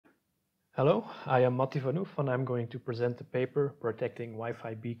Hello, I am Matti Vanouf and I'm going to present the paper Protecting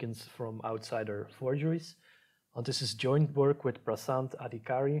Wi-Fi Beacons from Outsider Forgeries. And this is joint work with Prasant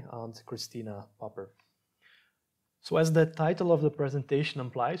Adhikari and Christina Popper. So as the title of the presentation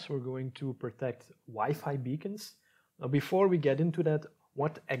implies, we're going to protect Wi-Fi beacons. Now before we get into that,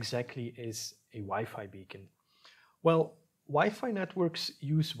 what exactly is a Wi-Fi beacon? Well, Wi-Fi networks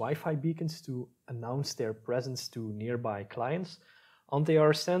use Wi-Fi beacons to announce their presence to nearby clients, and they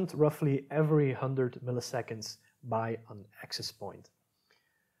are sent roughly every 100 milliseconds by an access point.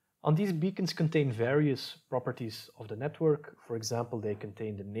 And these beacons contain various properties of the network. For example, they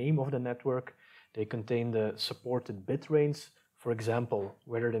contain the name of the network, they contain the supported bit range, for example,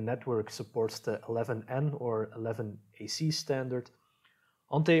 whether the network supports the 11N or 11AC standard.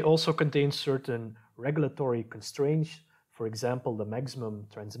 And they also contain certain regulatory constraints, for example, the maximum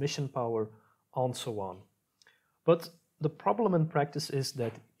transmission power, and so on. But the problem in practice is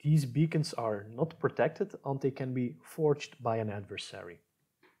that these beacons are not protected and they can be forged by an adversary.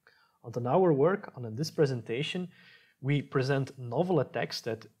 And in our work, and in this presentation, we present novel attacks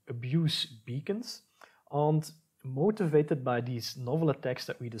that abuse beacons, and motivated by these novel attacks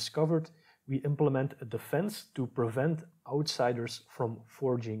that we discovered, we implement a defense to prevent outsiders from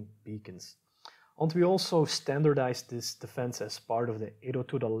forging beacons. And we also standardized this defense as part of the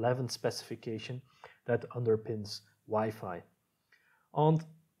 802.11 specification that underpins Wi-Fi. And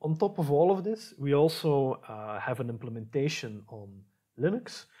on top of all of this, we also have an implementation on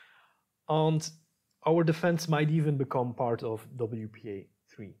Linux, and our defense might even become part of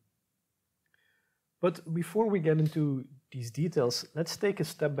WPA3. But before we get into these details, let's take a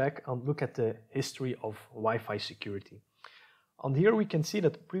step back and look at the history of Wi-Fi security. And here we can see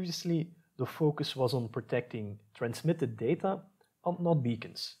that previously the focus was on protecting transmitted data and not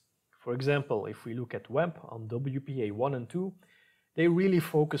beacons. For example, if we look at web on WPA 1 and 2, they really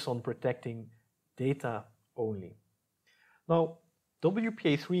focus on protecting data only. Now,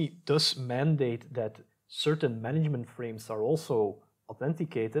 WPA 3 does mandate that certain management frames are also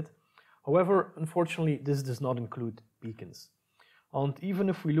authenticated. However, unfortunately, this does not include beacons. And even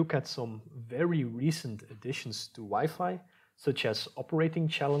if we look at some very recent additions to Wi-Fi, such as operating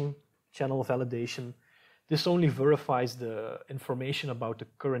channel validation, this only verifies the information about the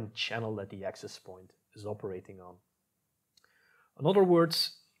current channel that the access point is operating on. In other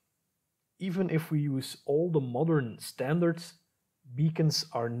words, even if we use all the modern standards, beacons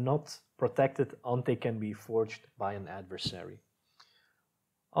are not protected and they can be forged by an adversary.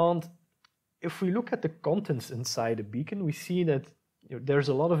 And if we look at the contents inside a beacon, we see that there's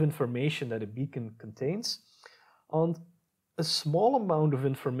a lot of information that a beacon contains, and a small amount of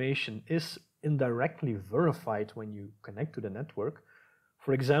information is indirectly verified when you connect to the network.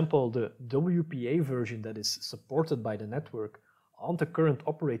 For example, the WPA version that is supported by the network on the current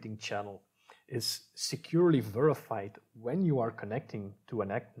operating channel is securely verified when you are connecting to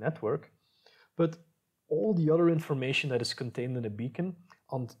a network, but all the other information that is contained in a beacon,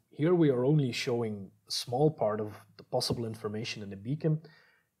 and here we are only showing a small part of the possible information in a beacon,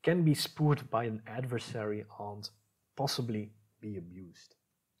 can be spoofed by an adversary and possibly be abused.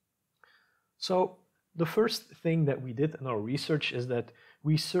 So the first thing that we did in our research is that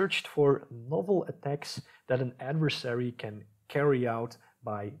we searched for novel attacks that an adversary can carry out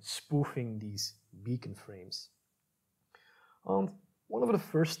by spoofing these beacon frames. And one of the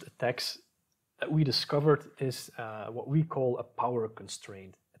first attacks that we discovered is what we call a power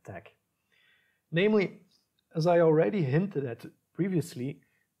constraint attack. Namely, as I already hinted at previously,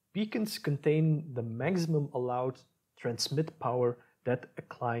 beacons contain the maximum allowed transmit power that a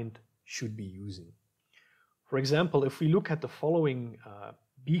client should be using. For example, if we look at the following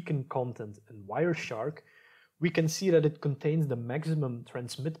beacon content in Wireshark, we can see that it contains the maximum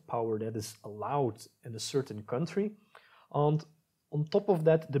transmit power that is allowed in a certain country, and on top of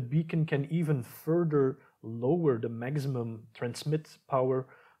that, the beacon can even further lower the maximum transmit power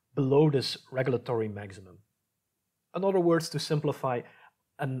below this regulatory maximum. In other words, to simplify,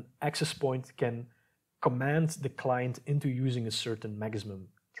 an access point can command the client into using a certain maximum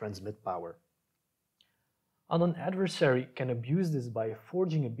transmit power. And an adversary can abuse this by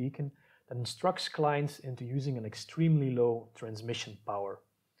forging a beacon that instructs clients into using an extremely low transmission power.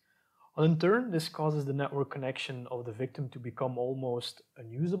 And in turn, this causes the network connection of the victim to become almost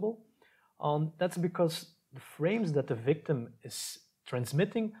unusable. And that's because the frames that the victim is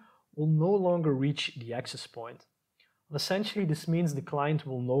transmitting will no longer reach the access point. And essentially, this means the client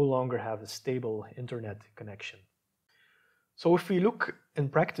will no longer have a stable internet connection. So if we look in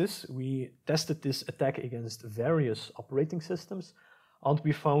practice, we tested this attack against various operating systems, and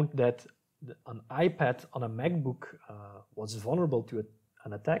we found that an iPad on a MacBook was vulnerable to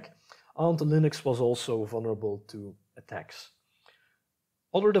an attack, and Linux was also vulnerable to attacks.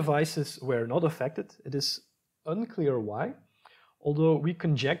 Other devices were not affected. It is unclear why, although we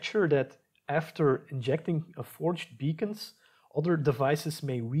conjecture that after injecting forged beacons, other devices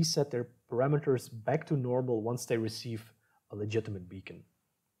may reset their parameters back to normal once they receive a legitimate beacon.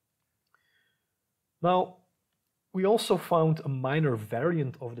 Now, we also found a minor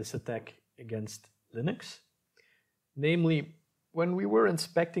variant of this attack against Linux. Namely, when we were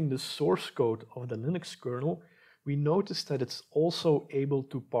inspecting the source code of the Linux kernel, we noticed that it's also able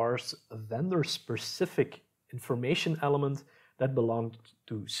to parse a vendor-specific information element that belonged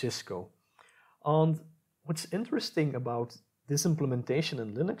to Cisco. And what's interesting about this implementation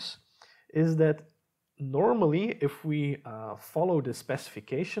in Linux is that normally, if we follow the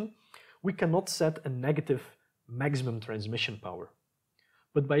specification, we cannot set a negative maximum transmission power.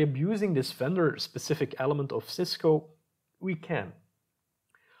 But by abusing this vendor-specific element of Cisco, we can.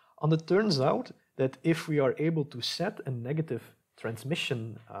 And it turns out that if we are able to set a negative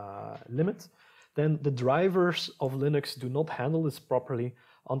transmission limit, then the drivers of Linux do not handle this properly,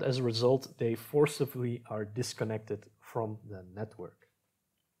 and as a result, they forcibly are disconnected from the network.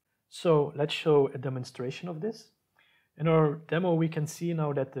 So let's show a demonstration of this. In our demo, we can see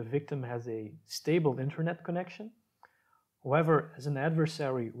now that the victim has a stable internet connection. However, as an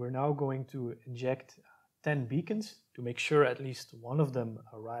adversary, we're now going to inject 10 beacons to make sure at least one of them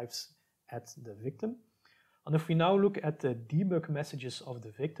arrives at the victim. And if we now look at the debug messages of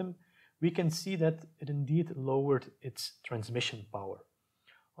the victim, we can see that it indeed lowered its transmission power.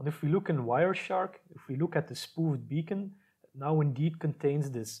 And if we look in Wireshark, if we look at the spoofed beacon, it now indeed contains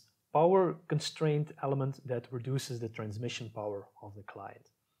this power constraint element that reduces the transmission power of the client.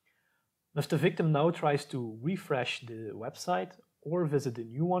 If the victim now tries to refresh the website or visit a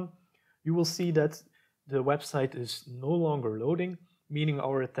new one, you will see that the website is no longer loading, meaning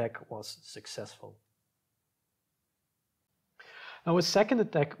our attack was successful. Now, a second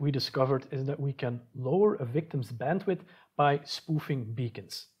attack we discovered is that we can lower a victim's bandwidth by spoofing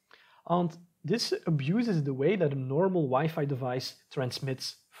beacons. And this abuses the way that a normal Wi-Fi device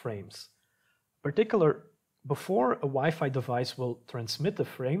transmits frames. In particular, before a Wi-Fi device will transmit a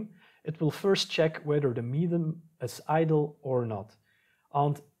frame, it will first check whether the medium is idle or not.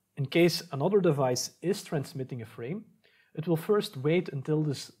 And in case another device is transmitting a frame, it will first wait until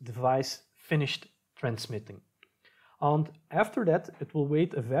this device finished transmitting. And after that, it will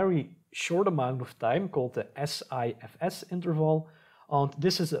wait a very short amount of time called the SIFS interval, and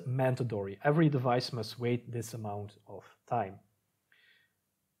this is mandatory. Every device must wait this amount of time.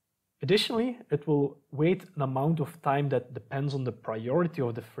 Additionally, it will wait an amount of time that depends on the priority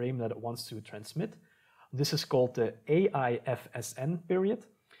of the frame that it wants to transmit. This is called the AIFSN period.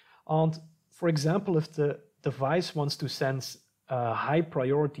 And for example, if the device wants to send a high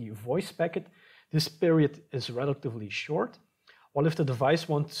priority voice packet, this period is relatively short, while if the device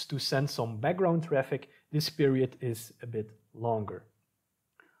wants to send some background traffic, this period is a bit longer.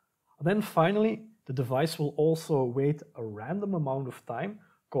 And then finally, the device will also wait a random amount of time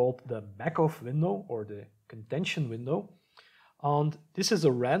called the backoff window or the contention window. And this is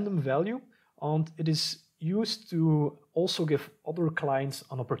a random value, and it is used to also give other clients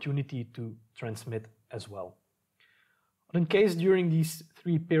an opportunity to transmit as well. In case during these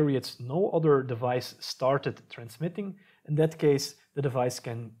 3 periods no other device started transmitting, in that case the device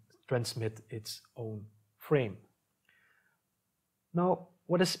can transmit its own frame. Now,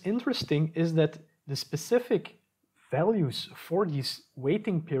 what is interesting is that the specific values for these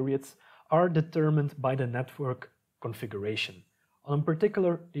waiting periods are determined by the network configuration. And in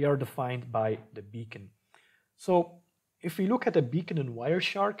particular, they are defined by the beacon. So if we look at a beacon in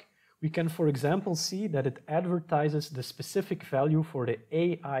Wireshark, we can, for example, see that it advertises the specific value for the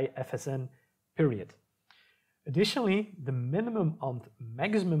AIFSN period. Additionally, the minimum and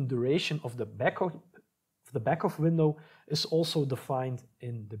maximum duration of the backoff window is also defined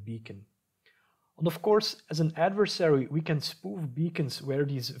in the beacon. And of course, as an adversary, we can spoof beacons where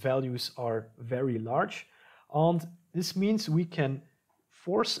these values are very large. And this means we can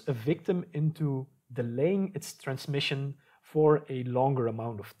force a victim into delaying its transmission for a longer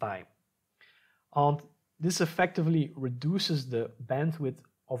amount of time. And this effectively reduces the bandwidth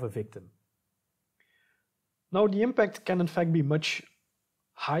of a victim. Now, the impact can in fact be much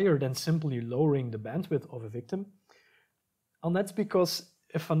higher than simply lowering the bandwidth of a victim. And that's because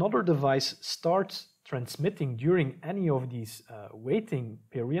if another device starts transmitting during any of these waiting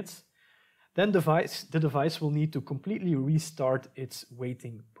periods, then the device will need to completely restart its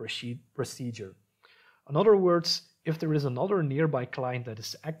waiting procedure. In other words, if there is another nearby client that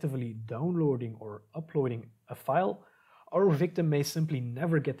is actively downloading or uploading a file, our victim may simply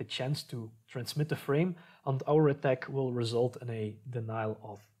never get the chance to transmit the frame, and our attack will result in a denial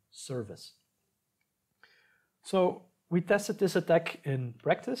of service. So we tested this attack in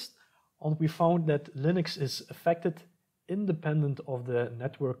practice, and we found that Linux is affected independent of the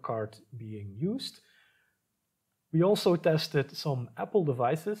network card being used. We also tested some Apple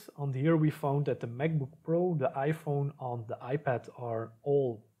devices, and here we found that the MacBook Pro, the iPhone, and the iPad are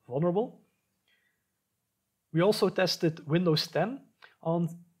all vulnerable. We also tested Windows 10, and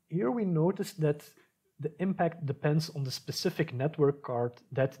here we noticed that the impact depends on the specific network card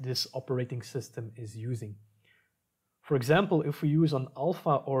that this operating system is using. For example, if we use an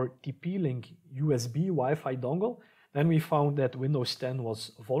Alpha or TP-Link USB Wi-Fi dongle, then we found that Windows 10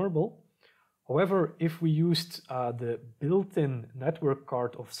 was vulnerable. However, if we used the built-in network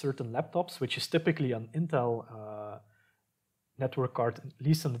card of certain laptops, which is typically an Intel network card, at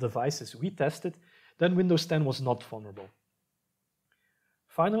least on the devices we tested, then Windows 10 was not vulnerable.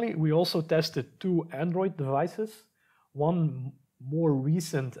 Finally, we also tested two Android devices, one more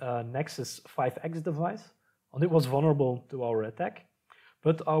recent Nexus 5X device, and it was vulnerable to our attack,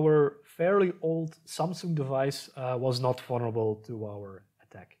 but our fairly old Samsung device was not vulnerable to our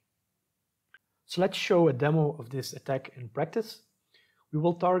attack. So let's show a demo of this attack in practice. We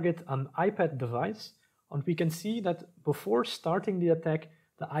will target an iPad device, and we can see that before starting the attack,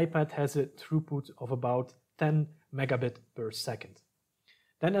 the iPad has a throughput of about 10 megabit per second.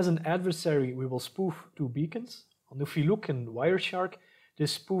 Then as an adversary, we will spoof two beacons. And if we look in Wireshark,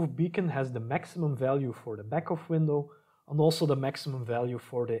 this spoof beacon has the maximum value for the backup window and also the maximum value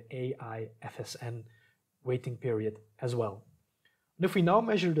for the AI FSN waiting period as well. And if we now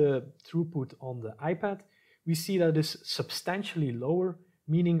measure the throughput on the iPad, we see that it is substantially lower,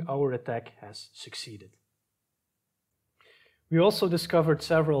 meaning our attack has succeeded. We also discovered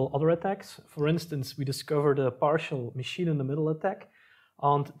several other attacks. For instance, we discovered a partial machine-in-the-middle attack,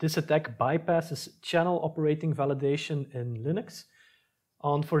 and this attack bypasses channel operating validation in Linux.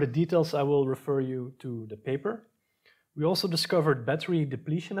 And for the details, I will refer you to the paper. We also discovered battery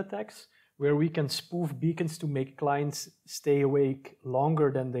depletion attacks, where we can spoof beacons to make clients stay awake longer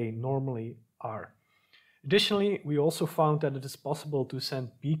than they normally are. Additionally, we also found that it is possible to send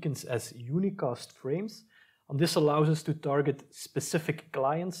beacons as unicast frames, and this allows us to target specific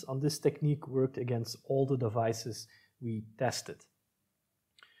clients, and this technique worked against all the devices we tested.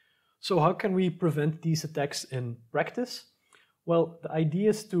 So how can we prevent these attacks in practice? Well, the idea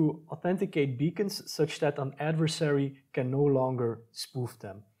is to authenticate beacons such that an adversary can no longer spoof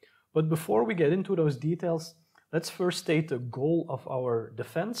them. But before we get into those details, let's first state the goal of our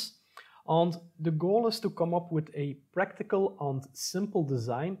defense. And the goal is to come up with a practical and simple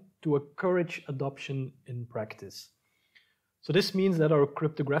design to encourage adoption in practice. So this means that our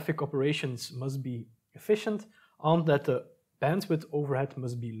cryptographic operations must be efficient and that the bandwidth overhead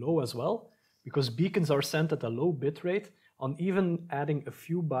must be low as well, because beacons are sent at a low bit rate, and even adding a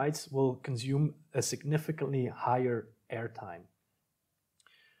few bytes will consume a significantly higher airtime.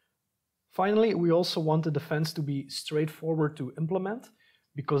 Finally, we also want the defense to be straightforward to implement,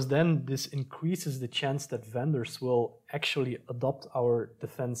 because then this increases the chance that vendors will actually adopt our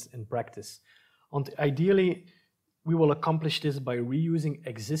defense in practice. And ideally, we will accomplish this by reusing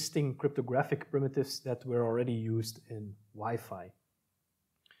existing cryptographic primitives that were already used in Wi-Fi.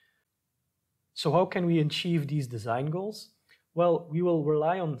 So how can we achieve these design goals? Well, we will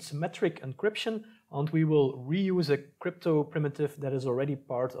rely on symmetric encryption, and we will reuse a crypto primitive that is already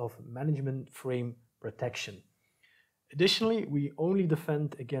part of management frame protection. Additionally, we only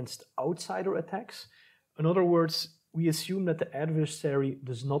defend against outsider attacks. In other words, we assume that the adversary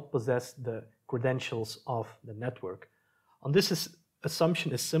does not possess the credentials of the network. And this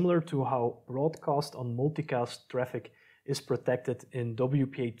assumption is similar to how broadcast and multicast traffic is protected in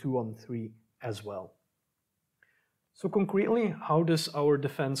WPA 2.3 as well. So concretely, how does our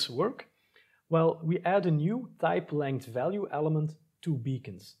defense work? Well, we add a new type length value element to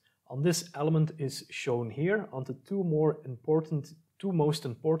beacons. And this element is shown here, and the two most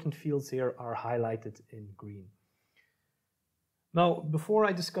important fields here are highlighted in green. Now, before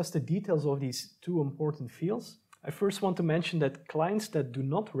I discuss the details of these two important fields, I first want to mention that clients that do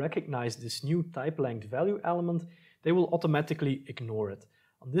not recognize this new type length value element, they will automatically ignore it.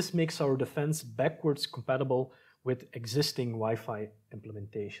 And this makes our defense backwards compatible with existing Wi-Fi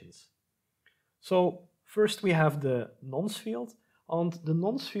implementations. So first we have the nonce field, and the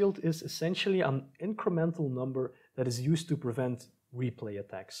nonce field is essentially an incremental number that is used to prevent replay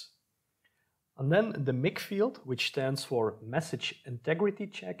attacks. And then the MIC field, which stands for Message Integrity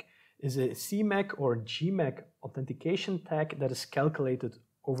Check, is a CMAC or GMAC authentication tag that is calculated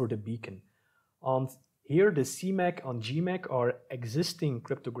over the beacon. And Here, the CMAC and GMAC are existing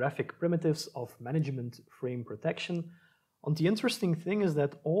cryptographic primitives of management frame protection. And the interesting thing is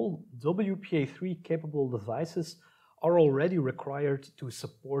that all WPA3 capable devices are already required to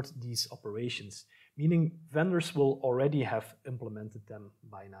support these operations, meaning vendors will already have implemented them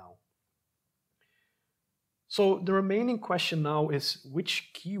by now. So the remaining question now is which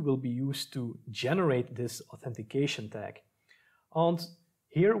key will be used to generate this authentication tag. And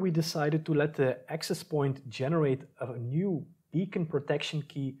here we decided to let the access point generate a new beacon protection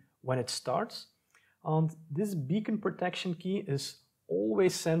key when it starts. And this beacon protection key is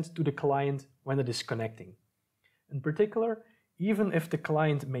always sent to the client when it is connecting. In particular, even if the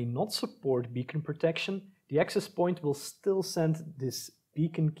client may not support beacon protection, the access point will still send this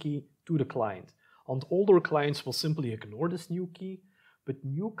beacon key to the client. And older clients will simply ignore this new key, but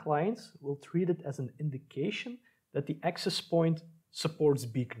new clients will treat it as an indication that the access point supports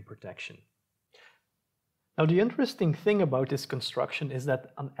beacon protection. Now, the interesting thing about this construction is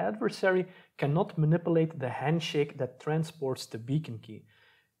that an adversary cannot manipulate the handshake that transports the beacon key.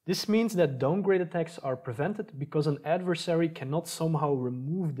 This means that downgrade attacks are prevented because an adversary cannot somehow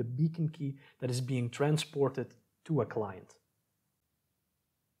remove the beacon key that is being transported to a client.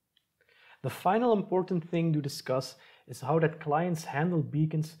 The final important thing to discuss is how that clients handle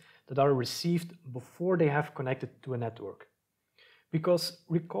beacons that are received before they have connected to a network. Because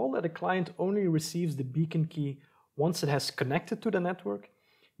recall that a client only receives the beacon key once it has connected to the network,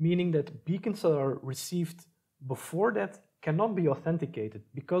 meaning that beacons that are received before that cannot be authenticated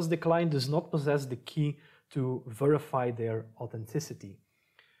because the client does not possess the key to verify their authenticity.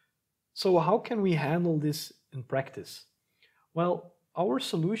 So how can we handle this in practice? Well, our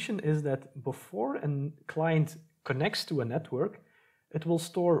solution is that before a client connects to a network, it will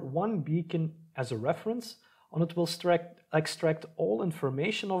store one beacon as a reference, and it will extract all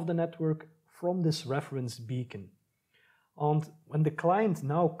information of the network from this reference beacon. And when the client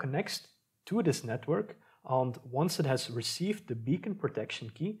now connects to this network, and once it has received the beacon protection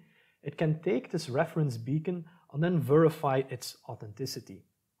key, it can take this reference beacon and then verify its authenticity.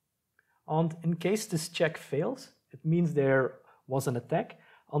 And in case this check fails, it means there was an attack,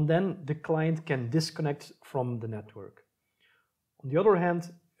 and then the client can disconnect from the network. On the other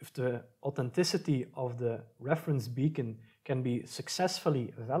hand, if the authenticity of the reference beacon can be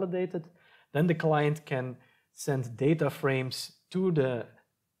successfully validated, then the client can send data frames to the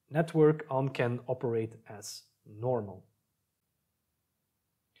network and can operate as normal.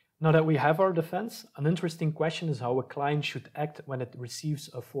 Now that we have our defense, an interesting question is how a client should act when it receives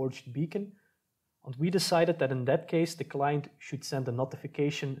a forged beacon. And we decided that in that case, the client should send a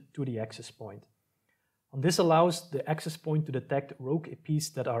notification to the access point. And this allows the access point to detect rogue IPs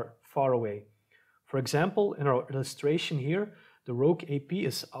that are far away. For example, in our illustration here, the rogue IP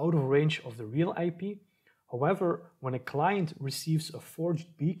is out of range of the real IP. However, when a client receives a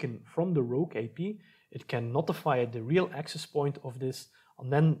forged beacon from the rogue IP, it can notify the real access point of this, and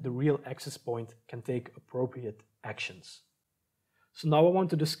then the real access point can take appropriate actions. So now I want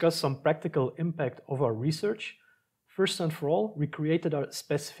to discuss some practical impact of our research. First and for all, we created a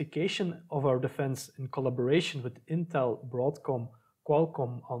specification of our defense in collaboration with Intel, Broadcom,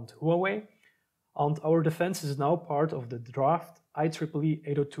 Qualcomm, and Huawei. And our defense is now part of the draft IEEE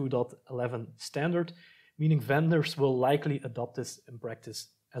 802.11 standard, meaning vendors will likely adopt this in practice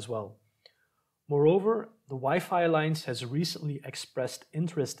as well. Moreover, the Wi-Fi Alliance has recently expressed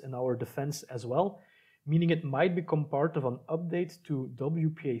interest in our defense as well, meaning it might become part of an update to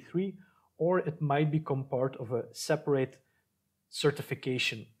WPA3, or it might become part of a separate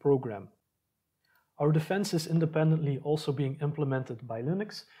certification program. Our defense is independently also being implemented by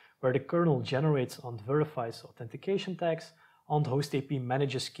Linux, where the kernel generates and verifies authentication tags, and host AP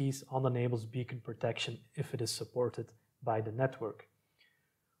manages keys and enables beacon protection if it is supported by the network.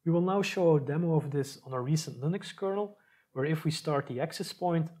 We will now show a demo of this on a recent Linux kernel, where if we start the access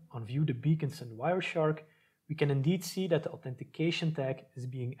point and view the beacons in Wireshark, we can indeed see that the authentication tag is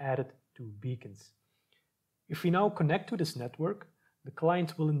being added to beacons. If we now connect to this network, the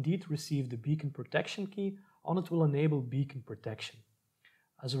client will indeed receive the beacon protection key, and it will enable beacon protection.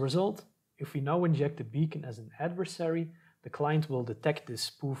 As a result, if we now inject the beacon as an adversary, the client will detect this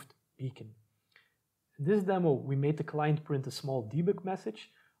spoofed beacon. In this demo, we made the client print a small debug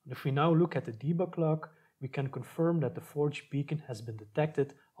message, and if we now look at the debug log, we can confirm that the forged beacon has been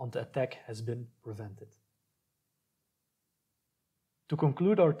detected and the attack has been prevented. To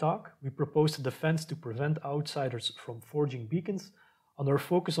conclude our talk, we proposed a defense to prevent outsiders from forging beacons, and our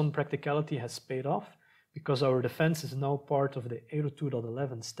focus on practicality has paid off because our defense is now part of the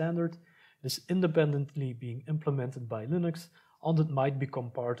 802.11 standard. It is independently being implemented by Linux, and it might become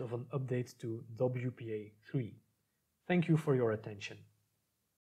part of an update to WPA 3. Thank you for your attention.